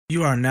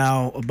You are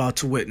now about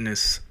to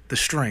witness the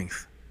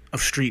strength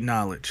of street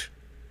knowledge.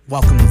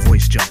 Welcome to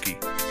Voice Junkie.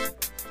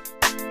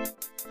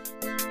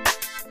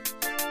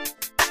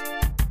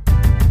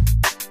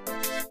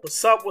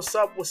 What's up? What's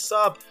up? What's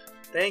up?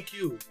 Thank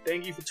you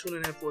for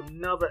tuning in for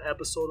another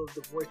episode of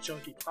the Voice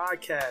Junkie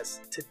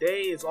podcast.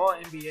 Today is all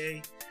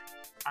NBA.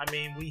 I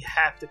mean, we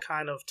have to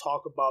kind of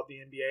talk about the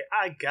NBA.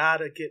 I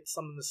gotta get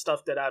some of the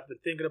stuff that I've been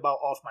thinking about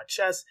off my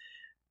chest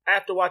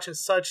after watching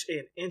such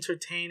an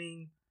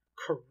entertaining,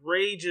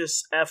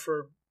 courageous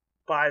effort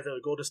by the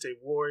Golden State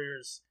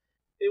Warriors.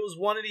 It was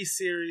one of these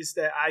series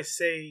that I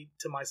say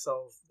to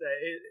myself that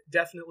it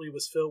definitely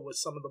was filled with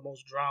some of the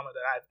most drama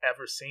that I've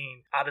ever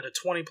seen out of the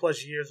 20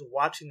 plus years of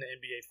watching the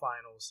NBA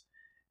Finals.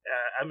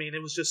 I mean,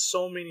 it was just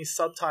so many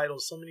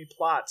subtitles, so many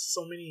plots,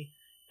 so many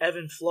ebb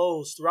and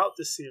flows throughout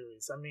the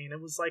series. I mean, it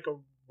was like a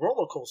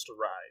roller coaster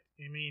ride.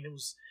 I mean, it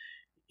was,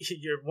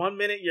 you're 1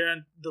 minute you're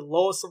in the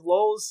lowest of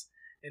lows,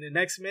 and the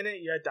next minute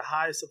you're at the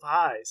highest of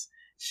highs.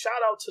 Shout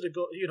out to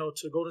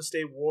the Golden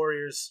State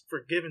Warriors for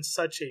giving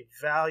such a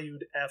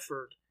valued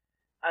effort.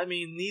 I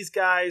mean, these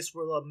guys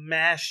were a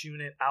mash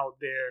unit out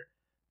there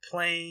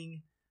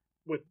playing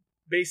with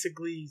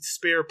basically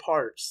spare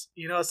parts.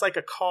 You know, it's like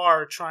a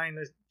car trying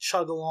to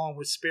chug along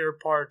with spare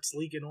parts,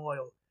 leaking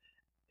oil,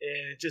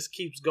 and it just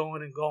keeps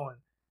going and going.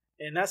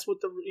 And that's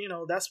what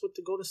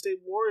the Golden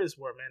State Warriors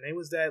were, man. They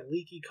was that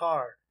leaky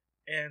car.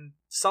 And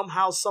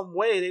somehow, some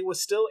way, they were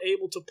still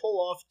able to pull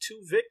off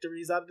 2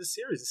 victories out of the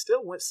series. It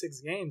still went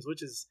 6 games,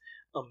 which is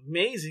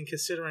amazing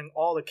considering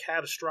all the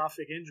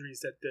catastrophic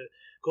injuries that the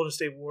Golden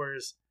State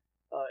Warriors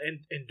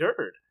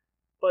endured.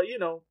 But, you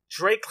know,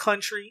 Drake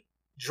Country,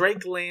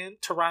 Drake Land,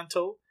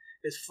 Toronto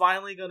is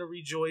finally going to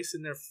rejoice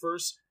in their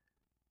first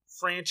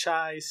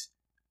franchise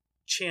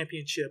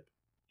championship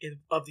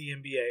of the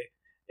NBA.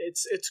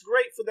 It's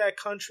great for that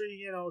country.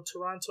 You know,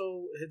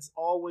 Toronto has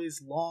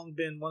always long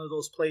been one of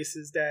those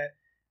places that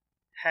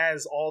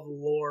has all the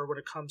lore when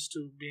it comes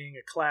to being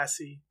a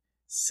classy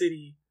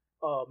city,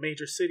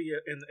 major city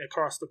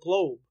across the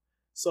globe.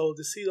 So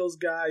to see those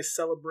guys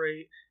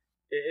celebrate,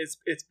 it's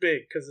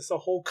big because it's a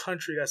whole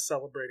country that's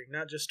celebrating,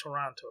 not just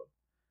Toronto.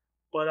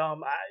 But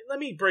let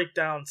me break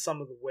down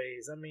some of the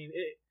ways. I mean,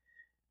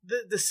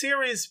 the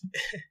series.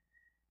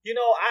 You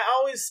know, I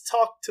always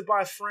talk to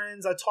my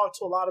friends. I talk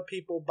to a lot of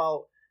people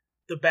about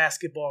the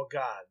basketball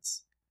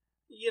gods.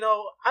 You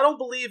know, I don't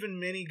believe in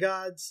many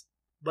gods,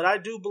 but I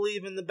do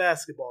believe in the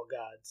basketball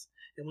gods.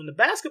 And when the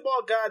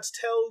basketball gods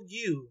tell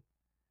you,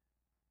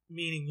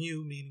 meaning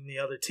the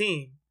other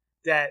team,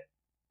 that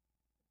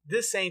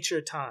this ain't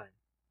your time,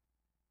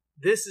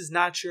 this is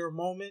not your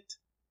moment,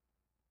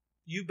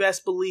 you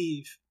best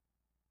believe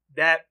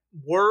that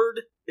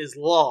word is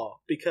law,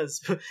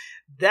 because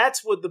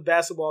that's what the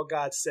basketball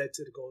gods said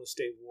to the Golden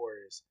State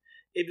Warriors.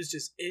 It was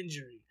just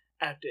injury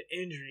after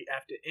injury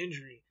after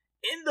injury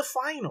in the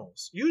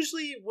finals.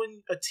 Usually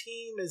when a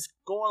team is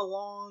going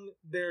along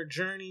their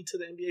journey to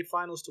the NBA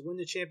Finals to win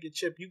the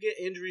championship, you get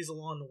injuries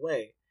along the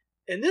way.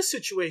 In this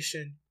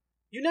situation,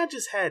 you not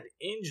just had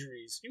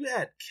injuries, you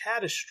had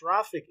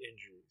catastrophic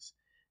injuries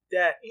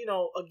that, you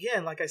know,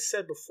 again, like I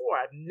said before,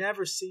 I've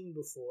never seen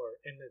before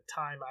in the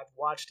time I've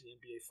watched the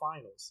NBA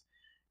Finals.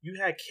 You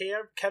had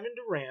Kevin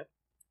Durant.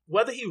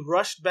 Whether he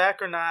rushed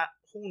back or not,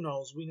 who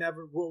knows?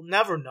 We'll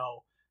never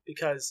know,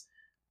 because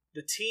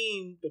the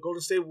team, the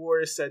Golden State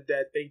Warriors, said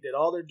that they did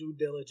all their due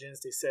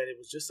diligence. They said it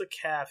was just a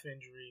calf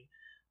injury.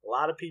 A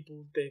lot of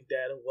people think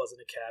that it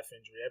wasn't a calf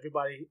injury.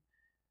 Everybody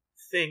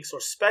thinks or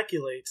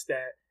speculates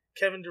that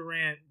Kevin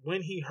Durant,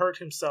 when he hurt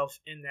himself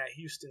in that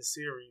Houston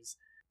series,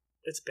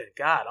 it's been,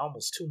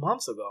 almost 2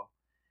 months ago.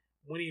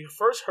 When he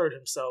first hurt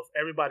himself,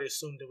 everybody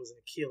assumed it was an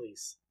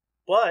Achilles.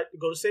 But the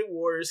Golden State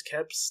Warriors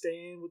kept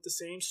staying with the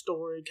same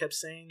story, kept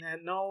saying that,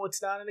 no,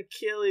 it's not an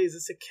Achilles,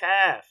 it's a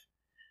calf.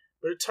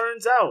 But it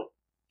turns out,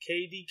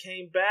 KD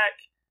came back,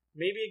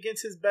 maybe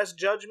against his best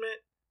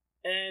judgment,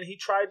 and he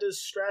tried to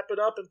strap it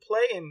up and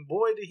play, and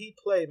boy, did he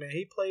play, man.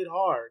 He played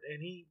hard,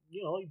 and he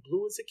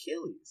blew his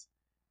Achilles.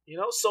 You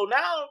know, so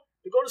now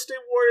the Golden State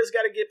Warriors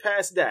got to get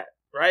past that,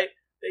 right?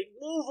 They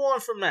move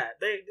on from that.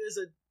 There's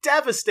a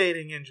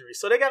devastating injury,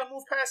 so they got to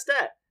move past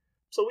that.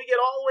 So we get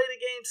all the way to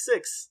Game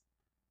 6.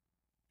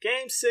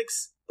 Game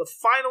 6, the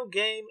final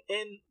game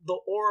in the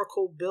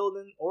Oracle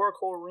building,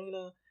 Oracle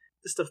Arena.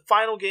 It's the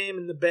final game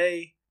in the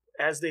Bay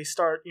as they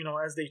start,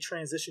 as they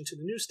transition to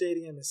the new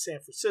stadium in San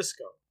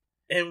Francisco.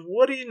 And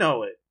what do you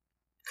know it?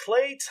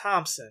 Klay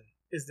Thompson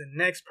is the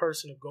next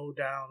person to go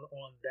down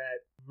on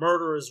that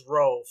murderer's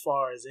row as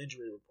far as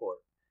injury report.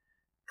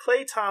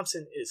 Klay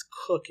Thompson is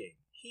cooking.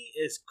 He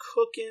is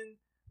cooking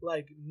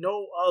like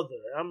no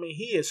other. I mean,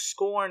 he is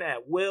scoring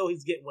at will.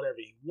 He's getting whatever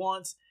he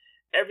wants.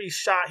 Every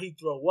shot he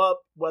throw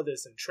up, whether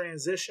it's in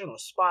transition or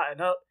spotting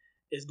up,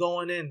 is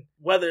going in,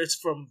 whether it's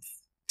from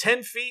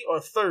 10 feet or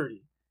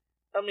 30.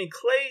 I mean,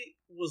 Klay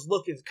was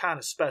looking kind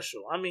of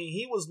special. I mean,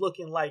 he was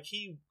looking like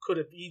he could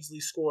have easily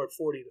scored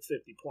 40 to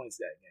 50 points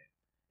that game.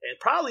 And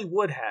probably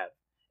would have.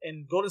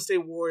 And Golden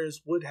State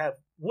Warriors would have,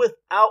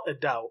 without a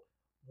doubt,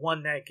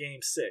 won that Game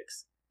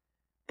 6.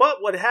 But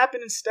what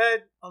happened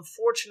instead,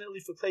 unfortunately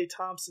for Klay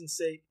Thompson's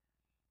sake,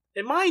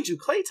 and mind you,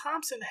 Klay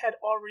Thompson had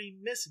already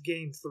missed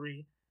Game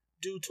 3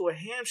 due to a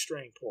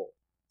hamstring pull.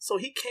 So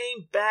he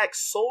came back,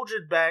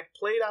 soldiered back,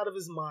 played out of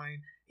his mind.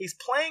 He's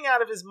playing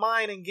out of his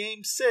mind in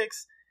Game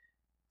 6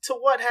 to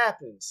what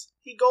happens?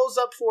 He goes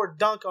up for a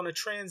dunk on a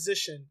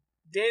transition.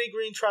 Danny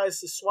Green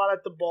tries to swat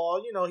at the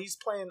ball. You know, he's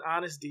playing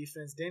honest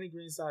defense. Danny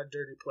Green's not a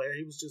dirty player.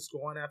 He was just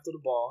going after the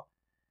ball.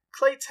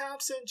 Klay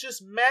Thompson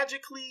just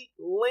magically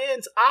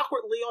lands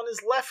awkwardly on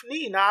his left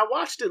knee. Now, I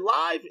watched it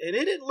live, and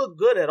it didn't look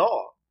good at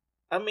all.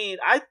 I mean,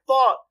 I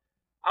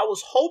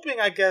was hoping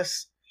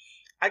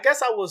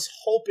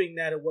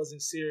that it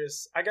wasn't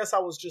serious. I guess I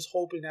was just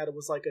hoping that it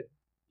was like a,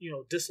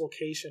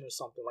 dislocation or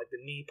something, like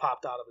the knee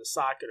popped out of his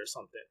socket or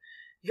something.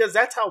 Because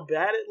that's how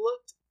bad it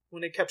looked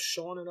when they kept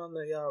showing it on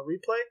the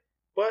replay.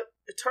 But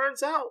it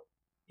turns out,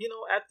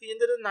 at the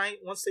end of the night,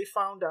 once they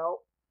found out,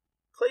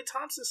 Klay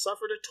Thompson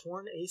suffered a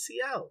torn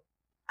ACL.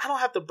 I don't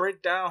have to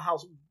break down how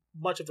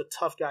much of a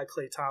tough guy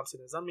Klay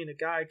Thompson is. I mean, the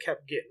guy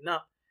kept getting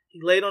up.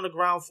 He laid on the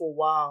ground for a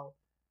while,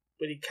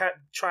 but he kept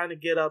trying to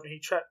get up, and he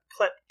kept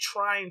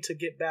trying to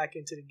get back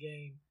into the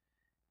game,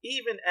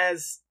 even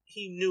as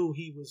he knew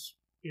he was,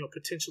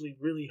 potentially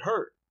really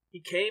hurt. He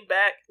came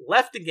back,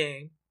 left the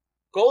game,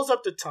 goes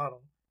up the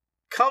tunnel,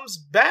 comes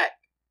back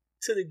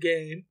to the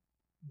game,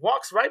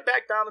 walks right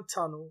back down the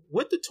tunnel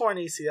with the torn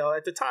ACL.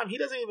 At the time, he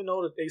doesn't even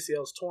know that the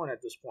ACL is torn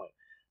at this point.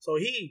 So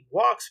he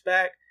walks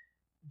back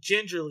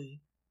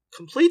gingerly,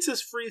 completes his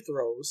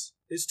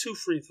his 2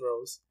 free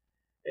throws,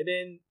 and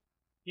then,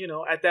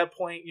 at that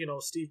point,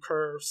 Steve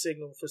Kerr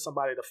signaled for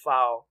somebody to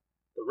foul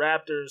the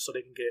Raptors so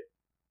they can get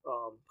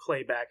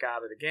Klay back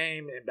out of the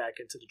game and back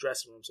into the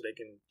dressing room so they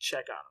can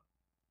check on him.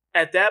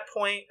 At that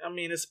point, I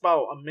mean, it's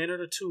about a minute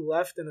or 2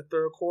 left in the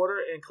third quarter,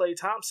 and Klay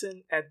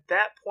Thompson, at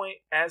that point,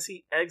 as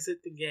he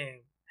exited the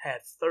game,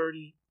 had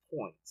 30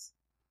 points.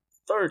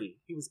 30.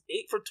 He was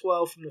 8 for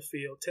 12 from the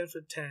field, 10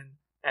 for 10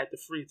 at the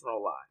free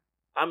throw line.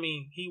 I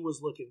mean, he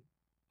was looking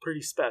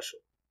pretty special.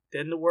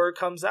 Then the word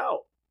comes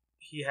out.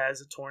 He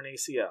has a torn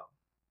ACL.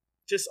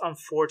 Just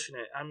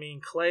unfortunate. I mean,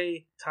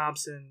 Klay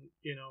Thompson,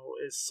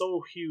 is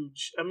so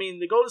huge. I mean,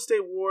 the Golden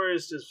State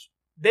Warriors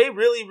they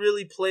really,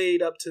 really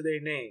played up to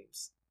their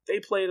names. They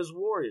played as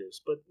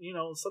Warriors, but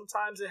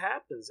sometimes it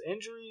happens.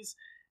 Injuries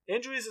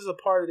is a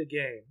part of the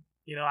game.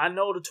 I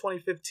know the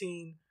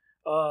 2015.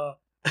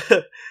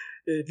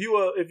 If you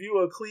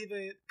were a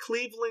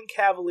Cleveland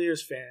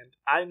Cavaliers fan,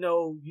 I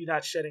know you're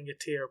not shedding a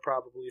tear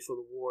probably for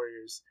the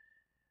Warriors.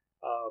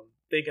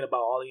 Thinking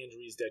about all the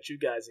injuries that you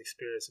guys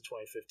experienced in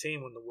 2015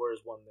 when the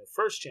Warriors won their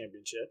first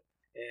championship,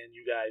 and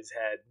you guys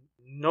had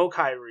no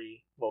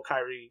Kyrie. Well,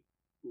 Kyrie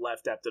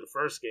left after the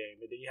first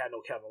game, and then you had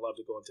no Kevin Love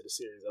to go into the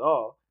series at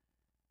all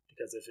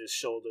because of his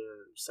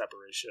shoulder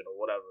separation or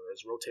whatever,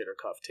 his rotator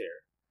cuff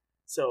tear.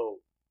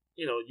 So,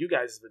 you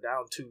guys were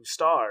down 2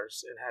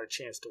 stars and had a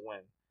chance to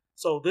win.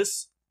 So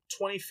this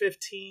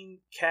 2015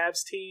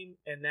 Cavs team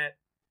and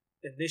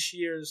this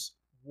year's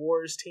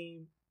Warriors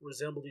team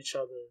resembled each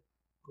other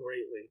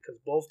greatly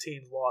because both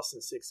teams lost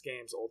in 6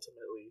 games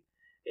ultimately,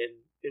 and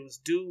it was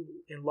due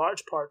in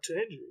large part to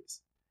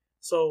injuries.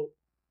 So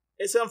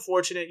it's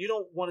unfortunate. You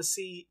don't want to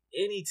see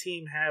any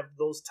team have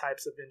those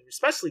types of injuries,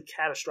 especially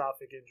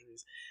catastrophic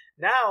injuries.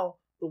 Now,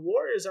 the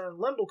Warriors are in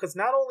limbo because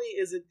not only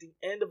is it the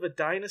end of a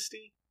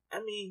dynasty,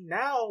 I mean,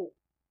 now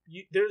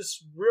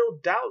there's real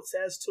doubts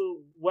as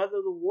to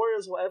whether the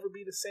Warriors will ever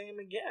be the same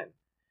again.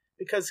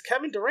 Because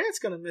Kevin Durant's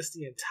going to miss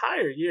the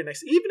entire year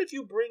next. Even if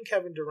you bring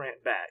Kevin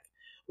Durant back,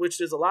 which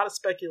there's a lot of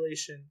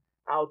speculation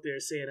out there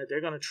saying that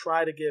they're going to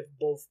try to give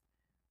both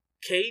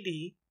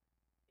KD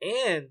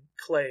and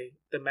Klay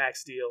the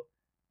max deal.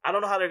 I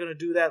don't know how they're going to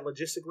do that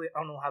logistically. I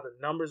don't know how the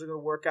numbers are going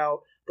to work out.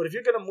 But if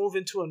you're going to move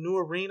into a new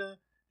arena,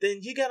 then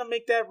you got to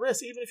make that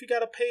risk, even if you got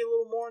to pay a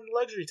little more in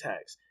luxury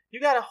tax. You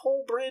got a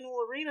whole brand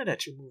new arena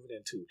that you're moving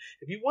into.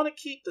 If you want to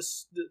keep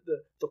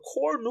the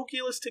core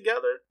nucleus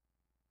together,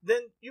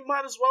 then you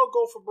might as well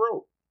go for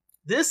broke.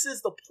 This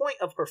is the point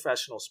of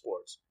professional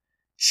sports.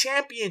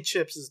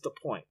 Championships is the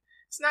point.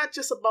 It's not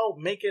just about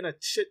making a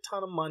shit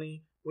ton of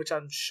money, which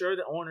I'm sure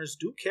the owners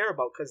do care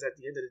about because at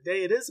the end of the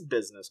day, it is a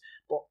business.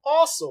 But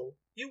also,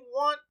 you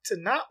want to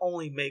not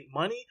only make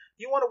money,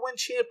 you want to win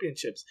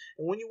championships.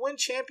 And when you win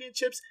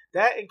championships,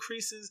 that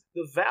increases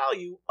the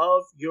value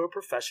of your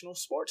professional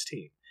sports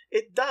team.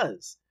 It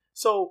does.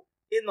 So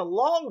in the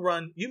long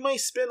run, you may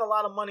spend a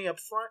lot of money up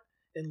front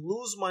and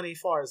lose money as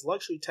far as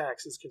luxury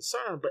tax is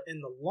concerned. But in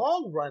the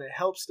long run, it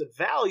helps the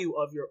value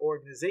of your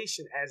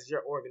organization as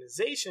your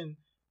organization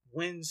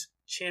wins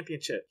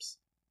championships.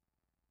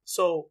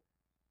 So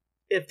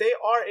if they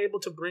are able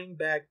to bring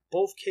back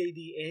both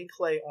KD and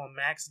Klay on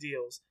max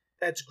deals,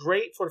 that's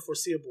great for the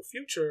foreseeable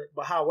future.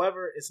 But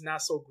however, it's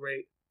not so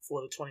great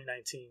for the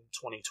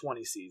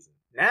 2019-2020 season.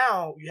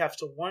 Now you have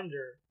to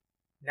wonder,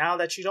 now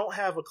that you don't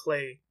have a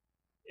Klay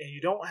and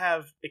you don't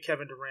have a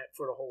Kevin Durant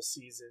for the whole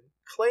season,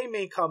 Klay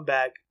may come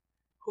back,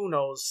 who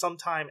knows,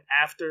 sometime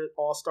after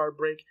All-Star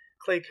break.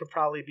 Klay could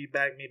probably be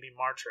back maybe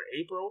March or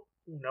April,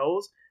 who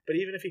knows. But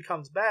even if he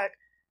comes back,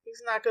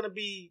 he's not going to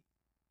be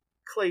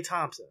Klay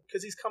Thompson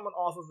because he's coming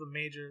off of a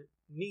major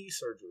knee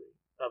surgery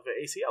of an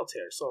ACL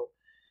tear. So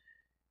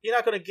you're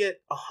not going to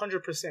get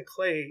 100%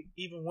 Klay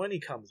even when he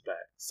comes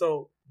back.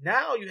 So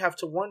now you have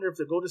to wonder if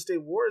the Golden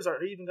State Warriors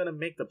are even going to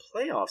make the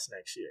playoffs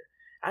next year.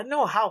 I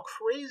know how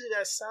crazy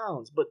that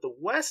sounds, but the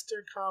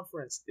Western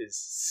Conference is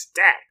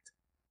stacked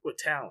with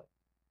talent.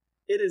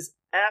 It is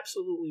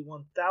absolutely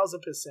 1,000%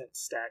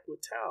 stacked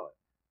with talent.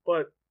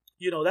 But,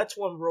 that's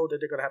one road that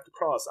they're going to have to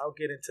cross. I'll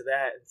get into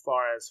that as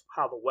far as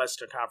how the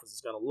Western Conference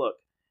is going to look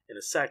in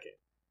a second.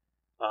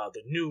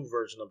 The new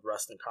version of the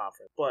Western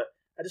Conference. But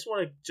I just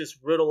want to just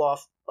riddle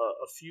off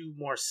a few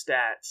more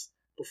stats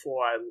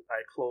before I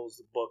close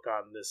the book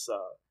on this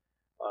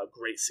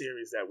great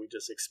series that we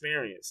just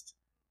experienced.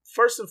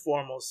 First and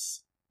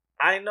foremost,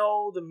 I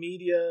know the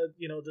media,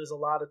 there's a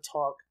lot of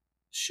talk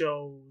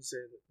shows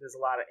and there's a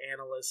lot of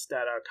analysts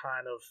that are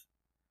kind of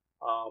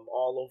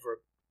all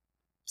over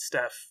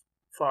Steph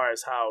as far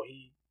as how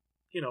he,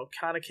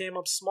 kind of came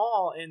up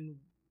small in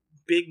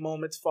big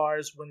moments as far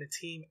as when the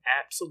team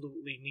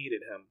absolutely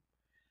needed him.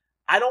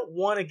 I don't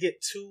want to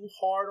get too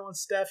hard on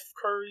Steph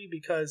Curry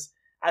because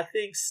I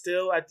think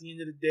still at the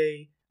end of the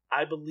day,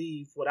 I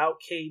believe without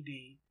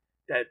KD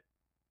that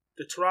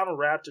the Toronto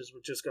Raptors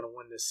were just going to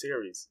win this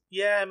series.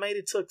 Yeah, it might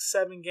have took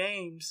 7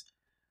 games,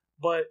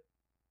 but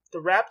the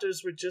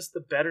Raptors were just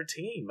the better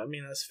team. I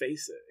mean, let's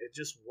face it. It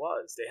just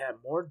was. They had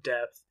more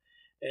depth,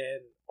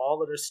 and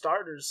all of their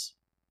starters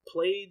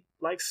played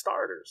like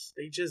starters.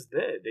 They just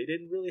did. They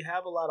didn't really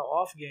have a lot of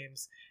off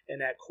games in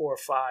that core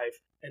 5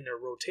 in their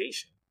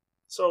rotation.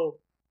 So,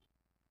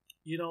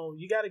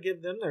 you got to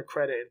give them their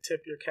credit and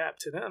tip your cap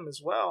to them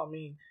as well. I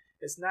mean,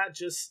 it's not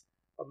just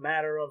a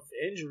matter of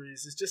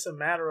injuries. It's just a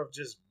matter of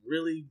just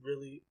really,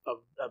 really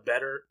a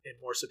better and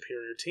more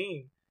superior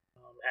team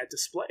at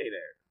display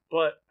there.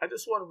 But I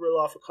just want to reel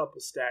off a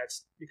couple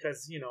stats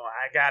because,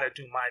 I got to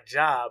do my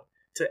job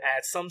to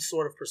add some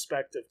sort of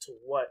perspective to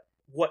what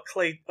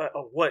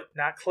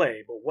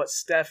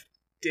Steph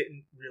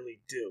didn't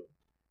really do.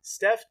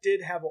 Steph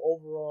did have an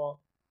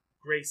overall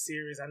great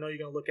series. I know you're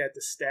going to look at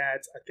the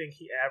stats. I think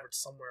he averaged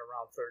somewhere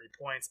around 30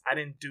 points. I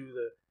didn't do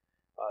the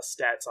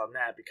stats on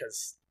that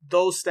because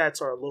those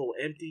stats are a little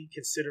empty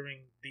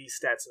considering these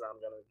stats that I'm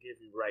going to give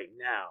you right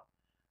now.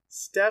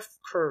 Steph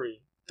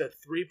Curry, the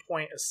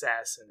 3-point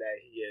assassin that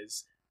he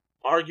is,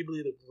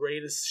 arguably the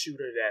greatest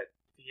shooter that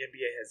the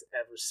NBA has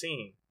ever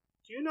seen.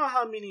 Do you know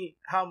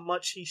how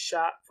much he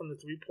shot from the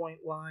 3-point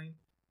line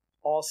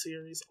all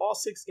series, all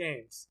 6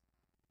 games?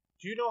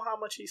 Do you know how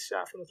much he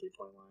shot from the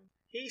 3-point line?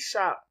 He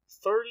shot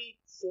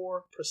 34%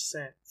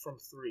 from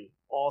 3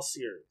 all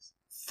series.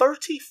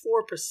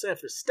 34%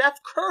 for Steph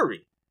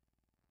Curry.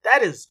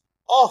 That is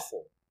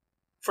awful.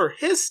 For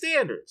his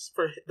standards,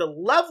 for the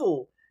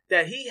level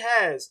that he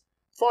has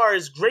far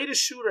as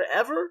greatest shooter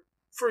ever,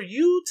 for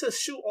you to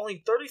shoot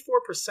only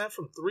 34%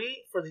 from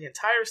 3 for the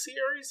entire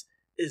series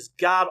is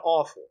god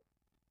awful.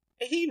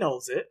 And he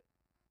knows it.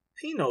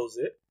 He knows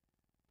it.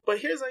 But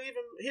here's an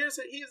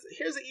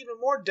even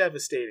more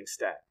devastating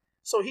stat.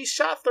 So he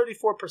shot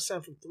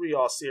 34% from 3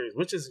 all series,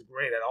 which isn't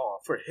great at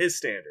all for his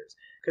standards.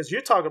 Because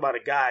you're talking about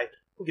a guy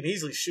who can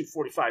easily shoot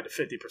 45 to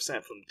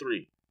 50% from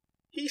 3.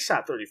 He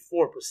shot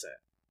 34%.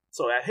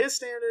 So at his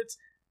standards,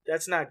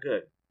 that's not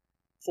good.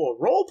 For a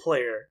role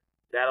player,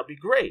 that'll be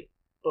great.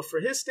 But for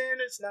his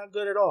standards, not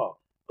good at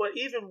all. But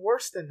even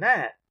worse than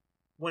that,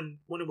 when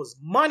it was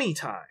money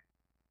time,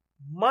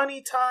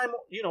 money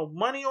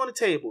on the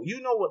table. You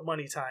know what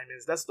money time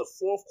is. That's the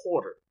fourth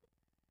quarter.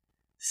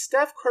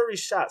 Steph Curry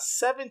shot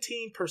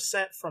 17%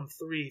 from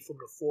 3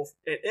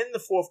 in the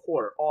fourth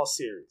quarter, all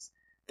series.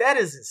 That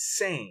is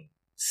insane.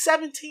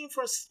 17%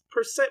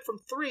 from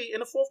 3 in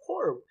the fourth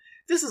quarter.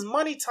 This is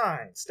money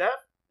time, Steph.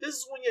 This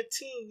is when your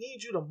team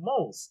needs you the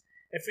most.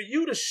 And for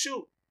you to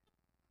shoot,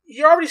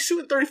 you're already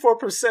shooting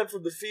 34%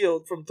 from the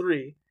field from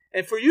 3.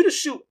 And for you to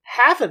shoot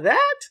half of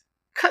that,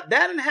 cut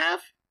that in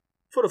half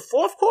for the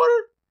fourth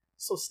quarter.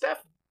 So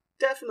Steph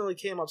definitely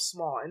came up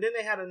small. And then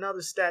they had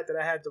another stat that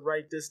I had to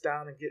write this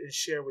down and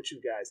share with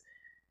you guys.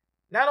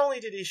 Not only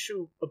did he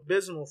shoot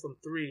abysmal from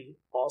 3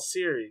 all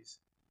series,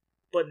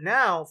 but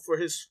now for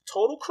his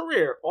total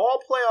career,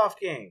 all playoff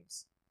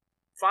games,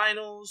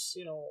 finals,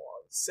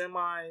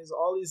 semis,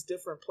 all these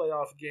different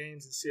playoff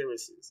games and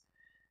series,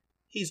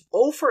 he's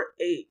 0 for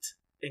 8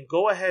 in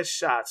go-ahead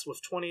shots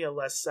with 20 or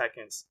less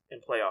seconds in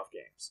playoff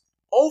games.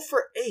 0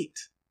 for 8.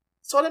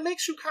 So that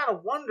makes you kind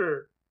of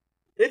wonder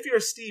if you're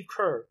Steve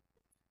Kerr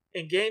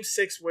in Game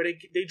 6 where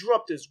they drew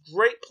up this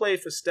great play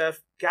for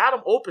Steph, got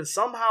him open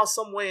somehow,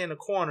 some way in the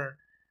corner,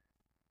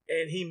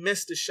 and he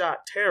missed the shot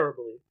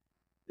terribly.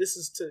 This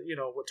is to,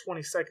 with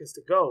 20 seconds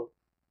to go.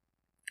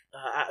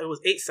 It was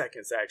 8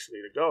 seconds actually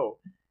to go.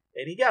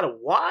 And he got a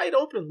wide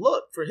open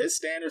look. For his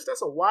standards,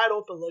 that's a wide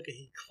open look, and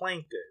he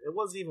clanked it. It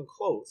wasn't even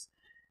close.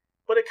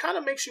 But it kind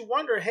of makes you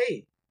wonder,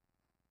 hey,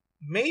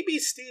 maybe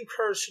Steve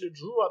Kerr should have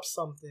drew up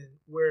something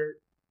where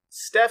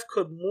Steph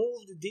could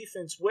move the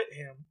defense with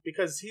him,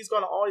 because he's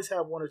going to always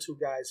have 1 or 2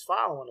 guys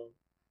following him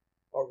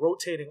or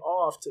rotating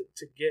off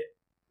to get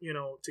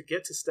to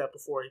get to Steph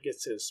before he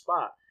gets to his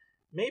spot.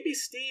 Maybe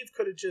Steve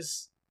could have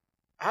just,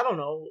 I don't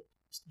know,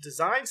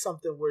 designed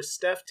something where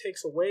Steph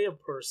takes away a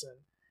person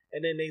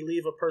and then they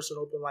leave a person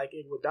open like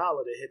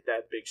Iguodala to hit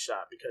that big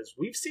shot, because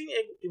we've seen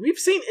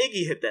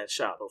Iggy hit that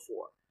shot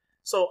before.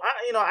 So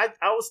I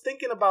was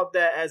thinking about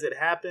that as it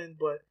happened,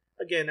 but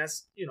again,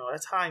 that's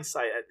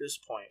hindsight at this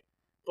point.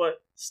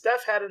 But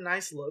Steph had a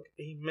nice look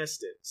and he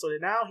missed it. So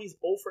now he's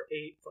 0 for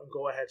 8 from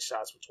go-ahead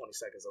shots for 20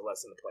 seconds or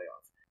less in the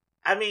playoff.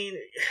 I mean,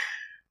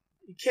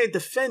 you can't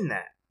defend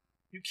that.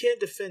 You can't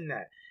defend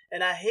that.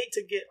 And I hate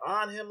to get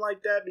on him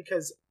like that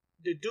because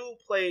the dude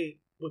played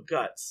with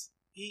guts.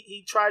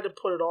 He tried to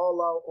put it all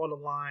out on the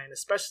line,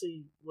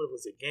 especially,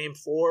 Game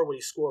 4 where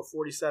he scored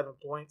 47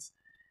 points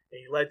and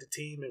he led the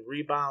team in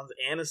rebounds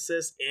and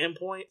assists and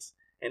points,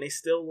 and they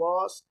still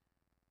lost.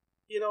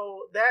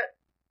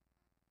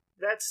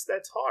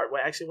 That's hard.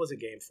 Well, actually, it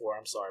wasn't Game 4.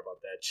 I'm sorry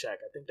about that. Check.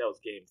 I think that was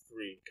Game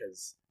 3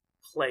 because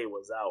Klay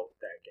was out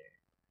that game.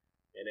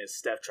 And then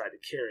Steph tried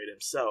to carry it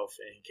himself,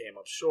 and he came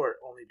up short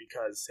only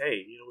because,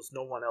 hey, there was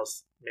no one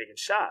else making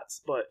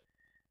shots. But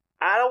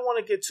I don't want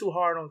to get too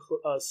hard on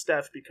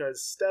Steph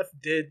because Steph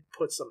did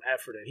put some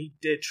effort in. He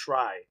did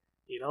try,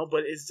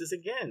 but it's just,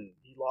 again,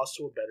 he lost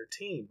to a better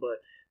team. But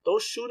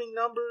those shooting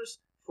numbers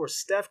for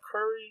Steph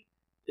Curry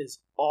is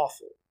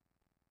awful.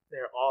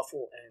 They're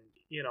awful, and,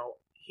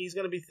 he's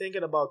going to be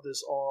thinking about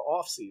this all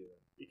offseason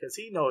because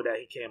he know that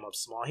he came up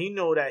small. He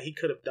know that he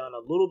could have done a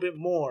little bit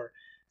more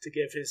to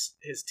give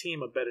his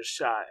team a better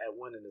shot at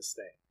winning this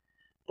thing.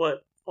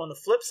 But on the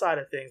flip side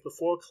of things,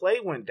 before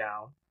Klay went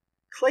down,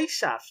 Klay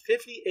shot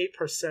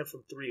 58%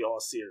 from 3 all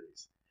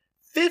series.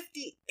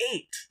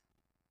 58!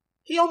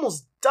 He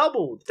almost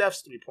doubled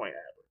Steph's three-point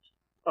average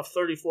of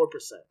 34%.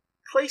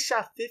 Klay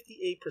shot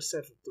 58%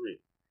 from 3.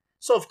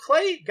 So if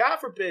Klay, God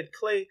forbid,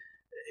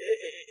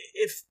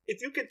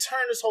 if you could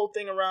turn this whole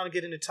thing around and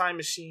get in a time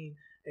machine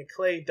and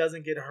Klay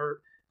doesn't get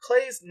hurt,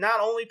 Klay's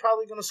not only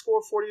probably going to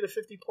score 40 to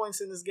 50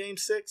 points in this Game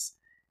 6,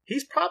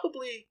 he's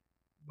probably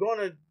going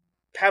to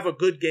have a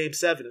good Game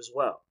 7 as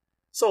well.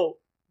 So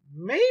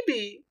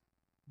maybe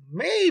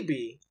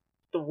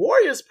the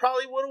Warriors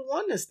probably would have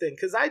won this thing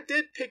because I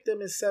did pick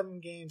them in 7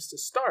 games to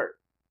start.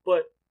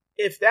 But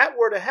if that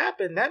were to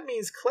happen, that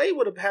means Klay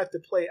would have had to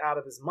play out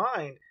of his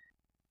mind.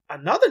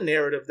 Another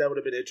narrative that would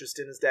have been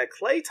interesting is that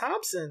Klay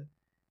Thompson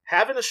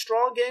having a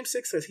strong Game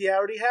 6 because he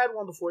already had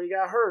one before he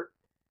got hurt.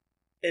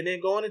 And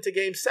then going into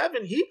Game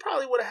 7, he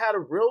probably would have had a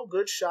real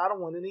good shot on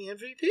winning the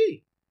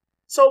MVP.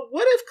 So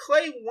what if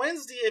Klay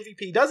wins the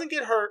MVP, doesn't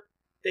get hurt,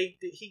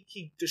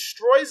 he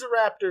destroys the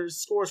Raptors,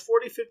 scores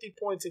 40, 50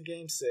 points in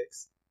Game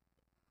 6,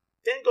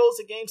 then goes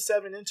to Game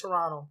 7 in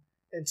Toronto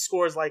and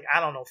scores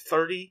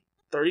 30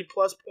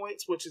 plus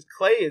points, which is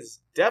Klay is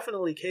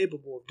definitely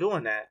capable of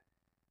doing that.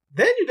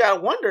 Then you got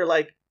to wonder,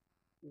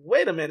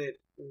 wait a minute,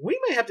 we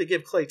may have to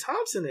give Klay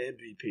Thompson the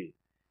MVP.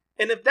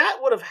 And if that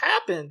would have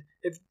happened,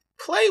 if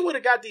Klay would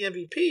have got the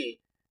MVP,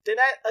 then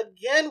that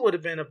again would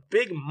have been a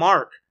big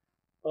mark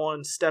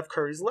on Steph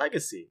Curry's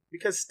legacy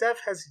because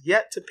Steph has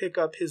yet to pick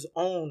up his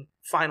own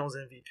Finals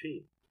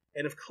MVP.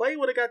 And if Klay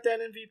would have got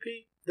that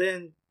MVP,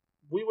 then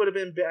we would have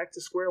been back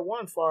to square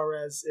one as far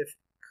as if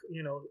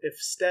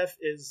Steph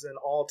is an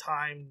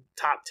all-time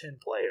top 10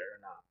 player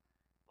or not.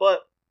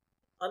 But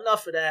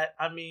enough of that.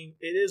 I mean,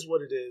 it is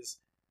what it is.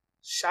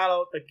 Shout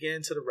out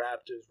again to the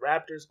Raptors.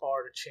 Raptors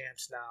are the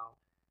champs now.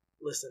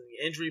 Listen,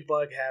 the injury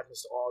bug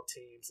happens to all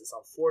teams. It's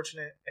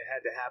unfortunate it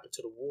had to happen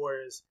to the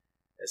Warriors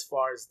as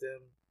far as them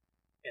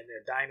and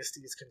their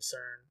dynasty is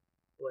concerned.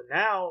 But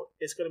now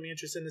it's going to be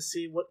interesting to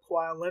see what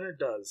Kawhi Leonard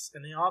does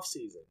in the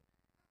offseason.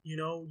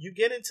 You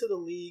get into the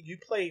league, you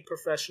play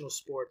professional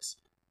sports,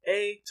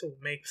 A, to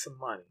make some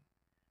money,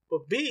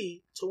 but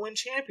B, to win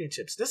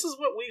championships. This is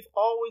what we've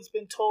always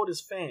been told as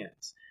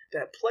fans,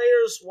 that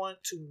players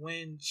want to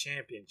win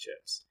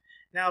championships.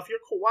 Now, if you're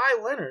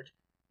Kawhi Leonard,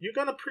 you're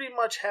going to pretty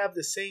much have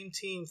the same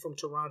team from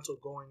Toronto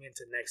going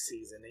into next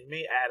season. They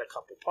may add a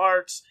couple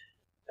parts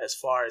as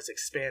far as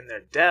expand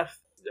their depth.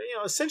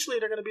 Essentially,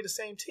 they're going to be the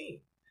same team.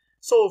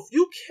 So if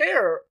you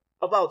care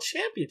about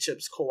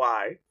championships,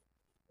 Kawhi,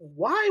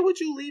 why would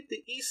you leave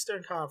the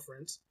Eastern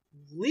Conference,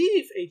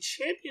 leave a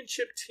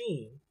championship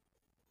team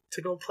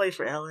to go play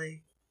for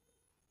LA?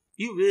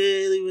 You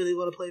really, really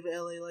want to play for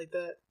LA like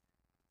that?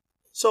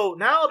 So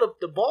now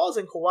the ball's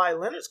in Kawhi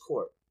Leonard's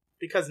court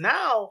because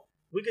now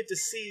we get to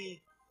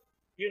see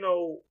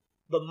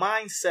the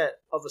mindset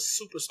of a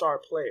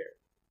superstar player.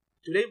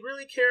 Do they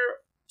really care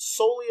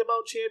solely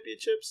about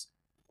championships,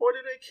 or do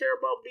they care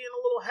about being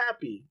a little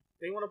happy?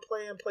 They want to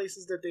play in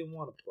places that they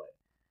want to play.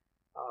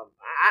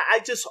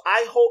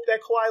 I hope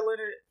that Kawhi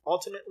Leonard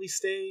ultimately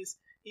stays,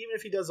 even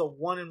if he does a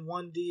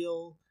 1-and-1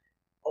 deal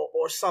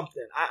or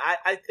something.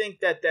 I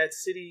think that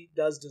city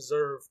does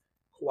deserve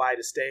Kawhi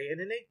to stay, and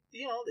then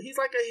he's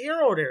like a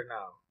hero there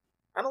now.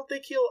 I don't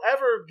think he'll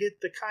ever get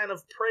the kind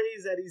of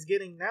praise that he's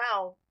getting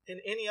now in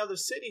any other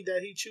city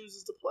that he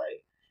chooses to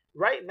play.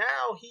 Right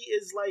now, he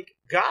is like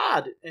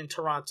God in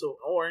Toronto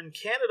or in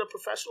Canada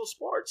professional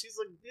sports. He's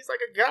like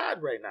a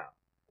god right now.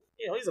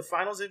 He's a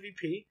Finals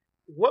MVP.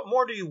 what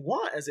more do you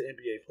want as an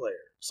NBA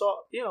player?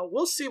 So,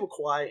 we'll see what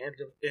Kawhi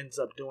ends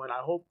up doing.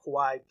 I hope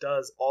Kawhi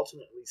does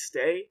ultimately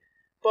stay.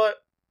 But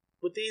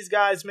with these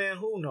guys, man,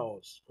 who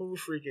knows? Who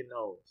freaking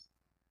knows?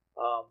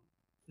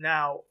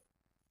 Now,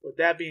 with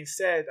that being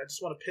said, I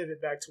just want to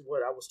pivot back to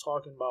what I was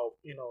talking about,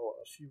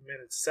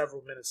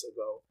 several minutes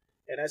ago.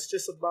 And that's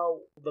just about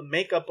the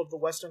makeup of the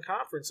Western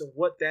Conference and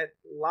what that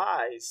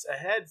lies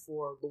ahead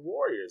for the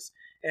Warriors.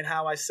 And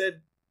how I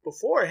said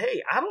before,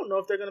 hey, I don't know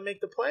if they're going to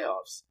make the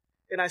playoffs.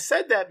 And I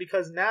said that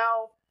because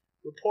now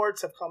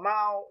reports have come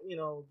out.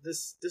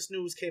 This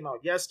news came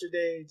out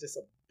yesterday. Just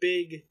a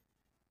big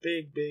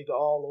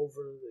all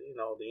over,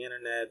 the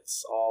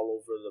internet's all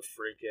over the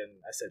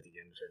freaking, I said the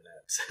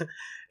internet.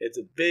 It's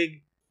a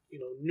big,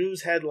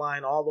 news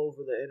headline all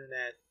over the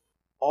internet,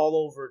 all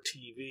over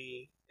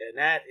TV. And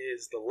that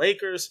is the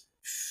Lakers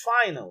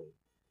finally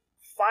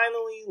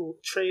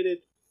traded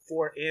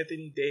for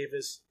Anthony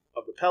Davis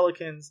of the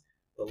Pelicans.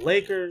 The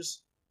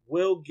Lakers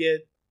will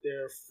get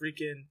their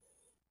freaking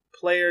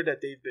player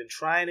that they've been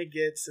trying to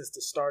get since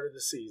the start of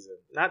the season.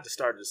 Not the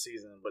start of the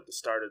season, but the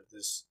start of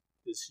this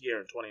year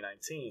in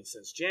 2019,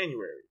 since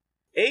January.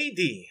 AD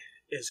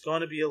is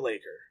going to be a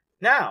Laker.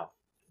 Now,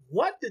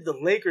 what did the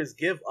Lakers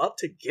give up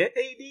to get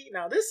AD?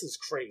 Now, this is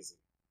crazy.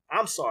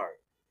 I'm sorry.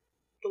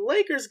 The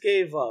Lakers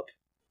gave up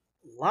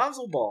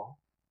Lonzo Ball,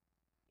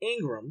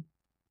 Ingram,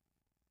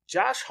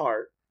 Josh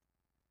Hart,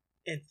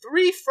 and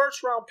 3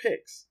 first-round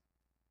picks,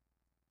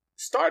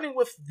 starting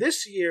with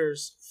this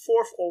year's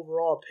 4th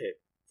overall pick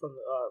from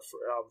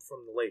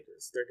the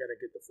Lakers. They're going to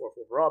get the 4th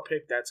overall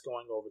pick. That's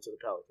going over to the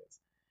Pelicans.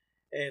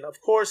 And,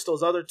 of course,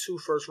 those other 2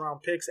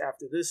 first-round picks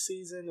after this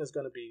season is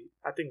going to be,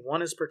 I think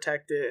one is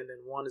protected, and then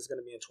one is going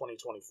to be in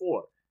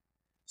 2024.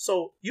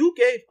 So you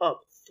gave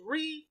up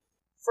 3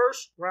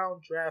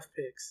 first-round draft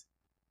picks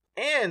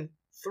and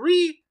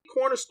 3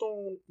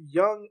 cornerstone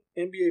young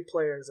NBA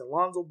players in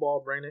Lonzo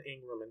Ball, Brandon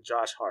Ingram, and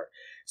Josh Hart.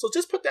 So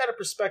just put that in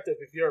perspective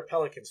if you're a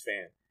Pelicans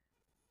fan.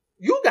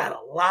 You got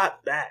a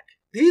lot back.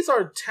 These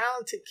are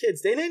talented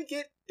kids. They didn't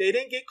get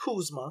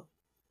Kuzma.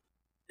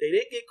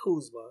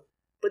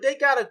 But they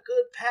got a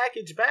good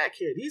package back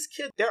here. These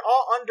kids, they're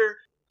all under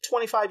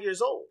 25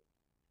 years old.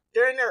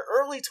 They're in their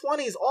early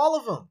 20s, all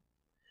of them.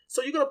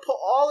 So you're going to put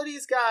all of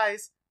these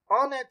guys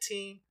on that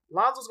team.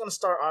 Lonzo's going to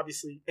start,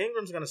 obviously.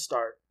 Ingram's going to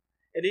start.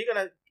 And you're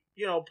going to,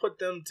 put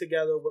them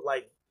together with,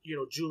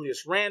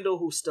 Julius Randle,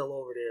 who's still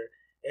over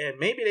there. And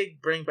maybe they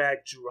bring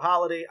back Jrue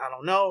Holiday. I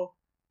don't know.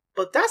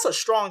 But that's a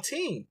strong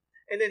team.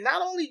 And then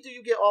not only do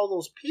you get all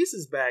those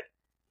pieces back,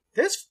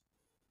 this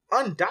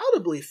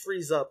undoubtedly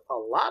frees up a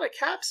lot of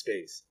cap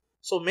space.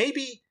 So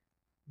maybe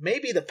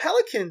the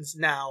Pelicans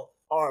now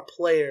are a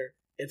player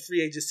in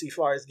free agency as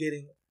far as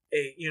getting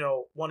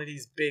one of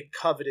these big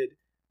coveted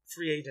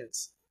free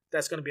agents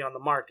that's going to be on the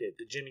market.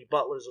 The Jimmy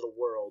Butlers of the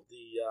world,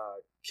 the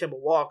Kemba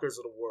Walkers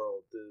of the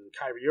world, the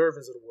Kyrie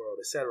Irvings of the world,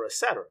 et cetera, et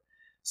cetera.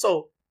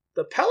 So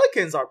the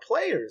Pelicans are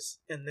players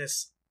in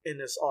this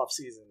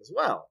offseason as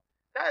well.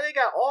 Now they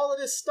got all of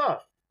this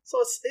stuff. So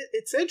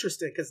it's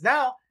interesting because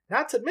now,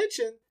 not to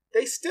mention,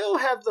 they still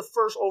have the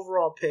 1st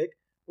overall pick,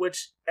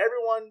 which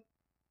everyone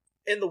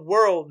in the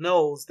world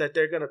knows that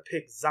they're going to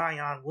pick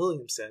Zion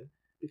Williamson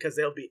because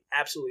they'll be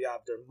absolutely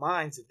out of their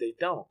minds if they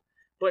don't.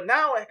 But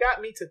now it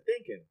got me to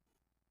thinking.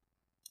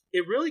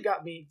 It really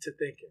got me to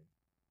thinking.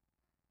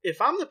 If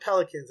I'm the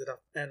Pelicans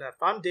and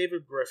if I'm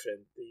David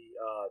Griffin, the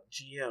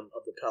GM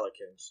of the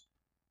Pelicans,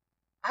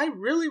 I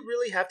really,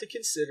 really have to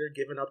consider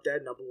giving up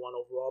that number 1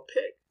 overall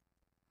pick.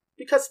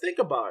 Because think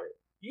about it.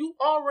 You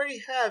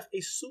already have a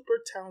super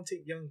talented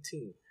young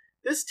team.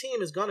 This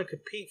team is going to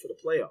compete for the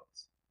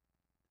playoffs.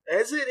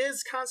 As it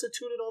is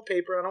constituted on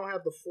paper, I don't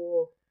have the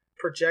full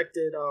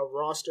projected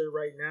roster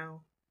right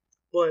now.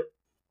 But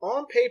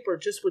on paper,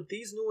 just with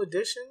these new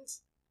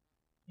additions,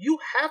 you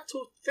have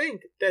to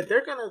think that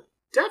they're going to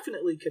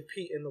definitely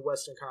compete in the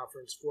Western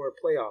Conference for a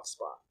playoff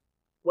spot.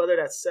 Whether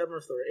that's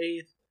 7th or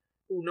 8th,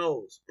 who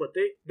knows? But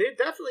they're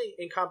definitely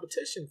in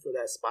competition for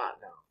that spot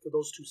now, for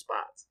those 2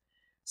 spots.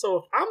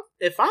 So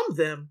if I'm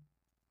them,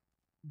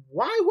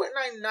 why wouldn't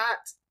I not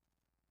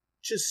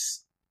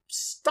just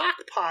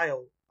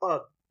stockpile a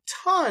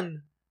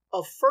ton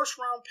of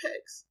 1st-round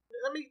picks?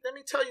 Let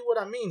me tell you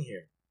what I mean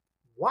here.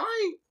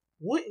 Why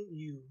wouldn't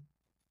you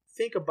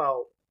think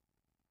about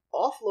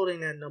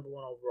offloading that number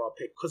 1 overall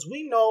pick? Because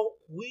we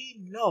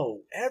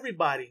know,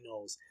 everybody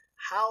knows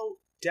how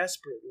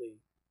desperately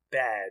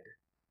bad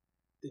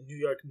the New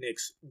York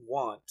Knicks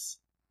want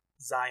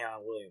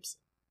Zion Williamson.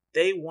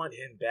 They want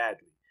him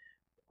badly.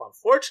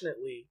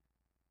 Unfortunately,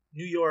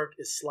 New York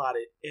is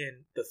slotted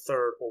in the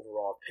 3rd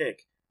overall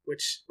pick,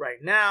 which right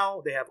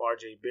now they have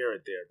R.J.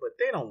 Barrett there, but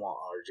they don't want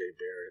R.J.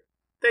 Barrett.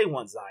 They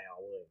want Zion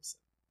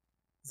Williamson.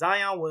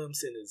 Zion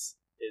Williamson is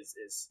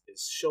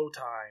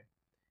Showtime.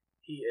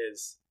 He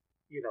is,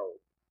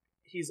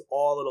 he's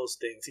all of those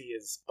things. He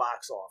is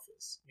box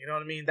office. You know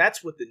what I mean?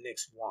 That's what the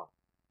Knicks want.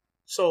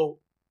 So,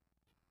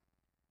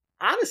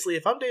 honestly,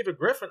 if I'm David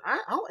Griffin,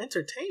 I'll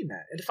entertain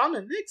that. And if I'm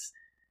the Knicks,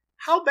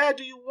 how bad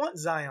do you want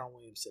Zion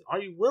Williamson? Are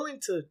you willing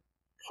to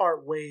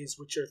part ways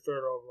with your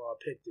third overall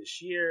pick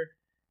this year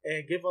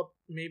and give up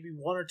maybe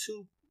one or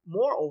two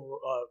more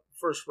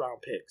first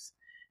round picks.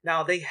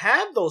 Now they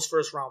have those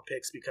first round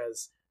picks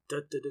because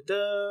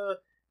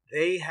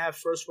they have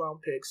first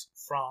round picks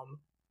from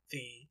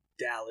the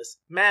Dallas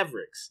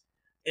Mavericks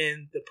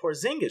in the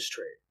Porzingis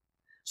trade.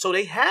 So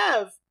they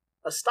have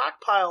a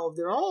stockpile of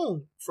their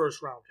own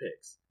first round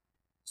picks.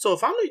 So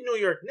if I'm the New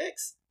York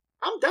Knicks,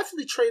 I'm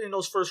definitely trading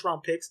those first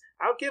round picks.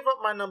 I'll give up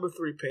my number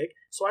 3 pick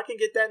so I can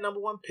get that number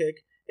 1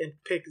 pick and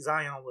pick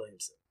Zion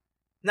Williamson.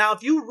 Now,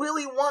 if you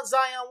really want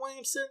Zion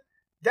Williamson,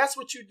 that's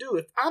what you do.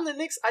 If I'm the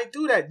Knicks, I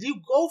do that.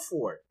 You go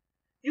for it.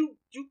 You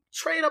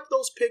trade up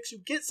those picks. You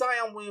get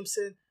Zion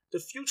Williamson, the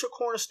future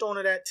cornerstone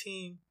of that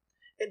team.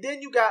 And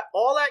then you got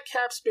all that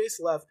cap space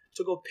left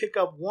to go pick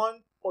up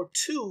 1 or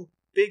 2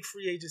 big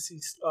free agency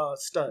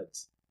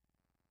studs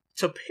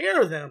to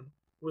pair them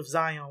with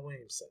Zion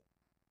Williamson.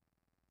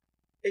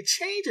 It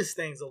changes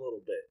things a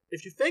little bit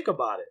if you think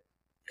about it.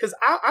 Because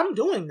I'm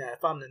doing that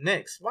if I'm the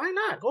Knicks. Why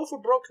not? Go for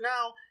broke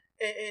now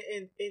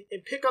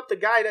and pick up the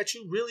guy that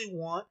you really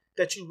want,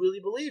 that you really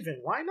believe in.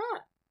 Why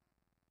not?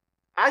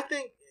 I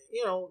think,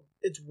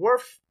 it's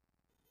worth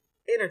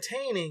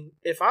entertaining.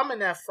 If I'm in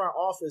that front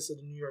office of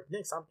the New York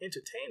Knicks, I'm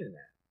entertaining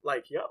that.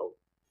 Like,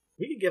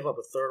 we can give up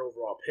a 3rd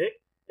overall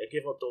pick and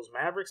give up those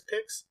Mavericks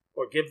picks,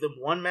 or give them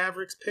 1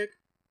 Mavericks pick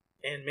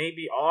and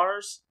maybe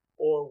ours,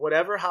 or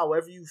whatever,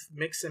 however you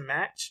mix and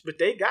match. But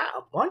they got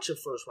a bunch of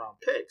first round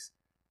picks.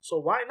 So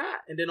why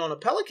not? And then on the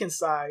Pelicans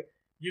side,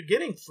 you're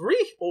getting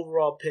 3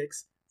 overall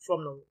picks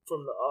from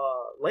the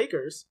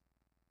Lakers.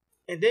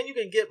 And then you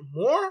can get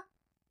more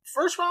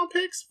first round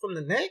picks from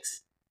the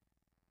Knicks.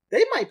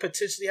 They might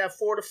potentially have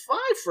 4 to 5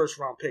 first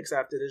round picks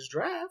after this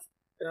draft.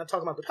 And I'm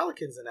talking about the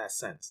Pelicans in that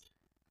sense.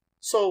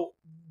 So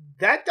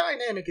that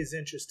dynamic is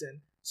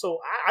interesting. So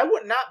I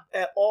would not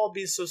at all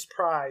be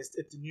surprised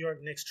if the New York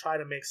Knicks try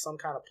to make some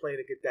kind of play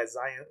to get that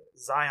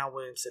Zion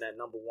Williamson at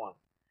number 1.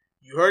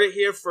 You heard it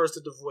here first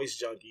at the Voice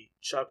Junkie.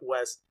 Chuck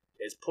West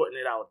is putting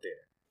it out there.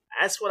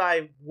 That's what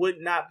I would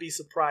not be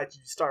surprised if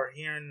you start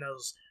hearing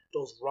those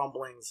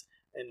rumblings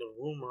and the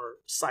rumor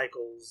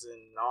cycles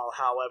and all,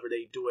 however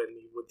they do it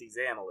with these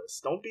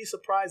analysts. Don't be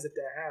surprised if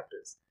that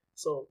happens.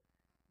 So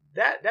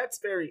that's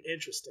very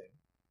interesting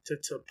to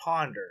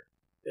ponder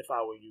if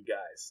I were you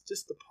guys.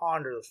 Just to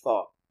ponder the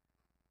thought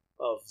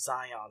of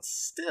Zion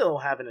still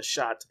having a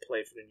shot to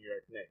play for the New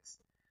York Knicks.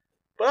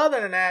 But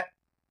other than that,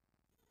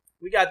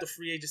 we got the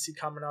free agency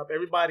coming up.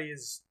 Everybody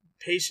is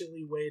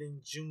patiently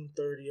waiting June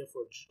 30th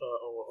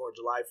or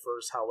July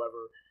 1st,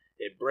 however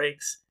it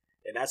breaks.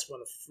 And that's when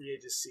the free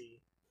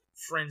agency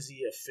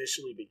frenzy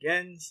officially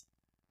begins.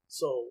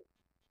 So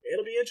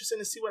it'll be interesting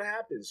to see what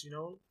happens.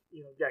 You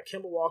got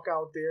Kemba Walker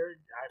out there.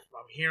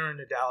 I'm hearing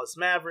the Dallas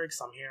Mavericks.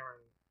 I'm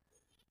hearing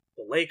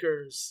the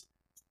Lakers.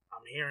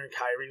 I'm hearing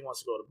Kyrie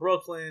wants to go to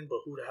Brooklyn, but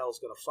who the hell's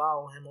going to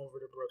follow him over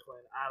to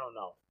Brooklyn? I don't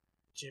know.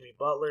 Jimmy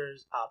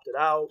Butler's opted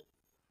out.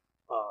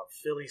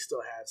 Philly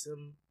still has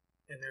him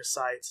in their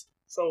sights.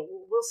 So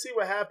we'll see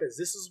what happens.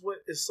 This is what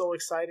is so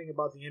exciting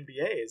about the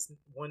NBA is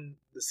when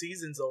the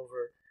season's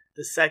over,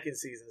 the second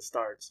season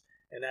starts,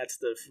 and that's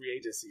the free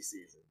agency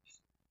season.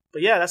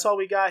 But yeah, that's all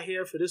we got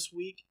here for this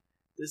week.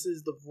 This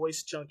is the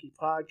Voice Junkie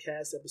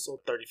Podcast, episode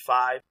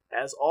 35.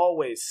 As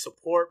always,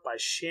 support by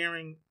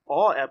sharing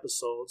all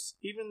episodes,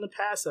 even the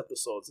past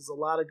episodes. There's a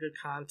lot of good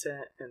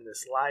content in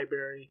this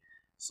library,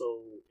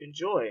 so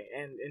enjoy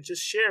and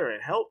just share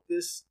and help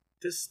this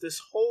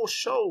whole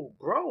show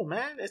grow,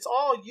 man. It's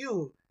all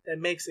you that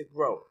makes it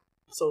grow.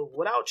 So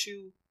without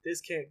you,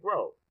 this can't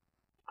grow.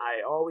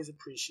 I always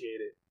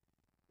appreciate it.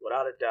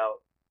 Without a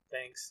doubt.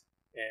 Thanks.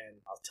 And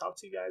I'll talk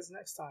to you guys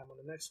next time on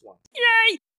the next one. Yay!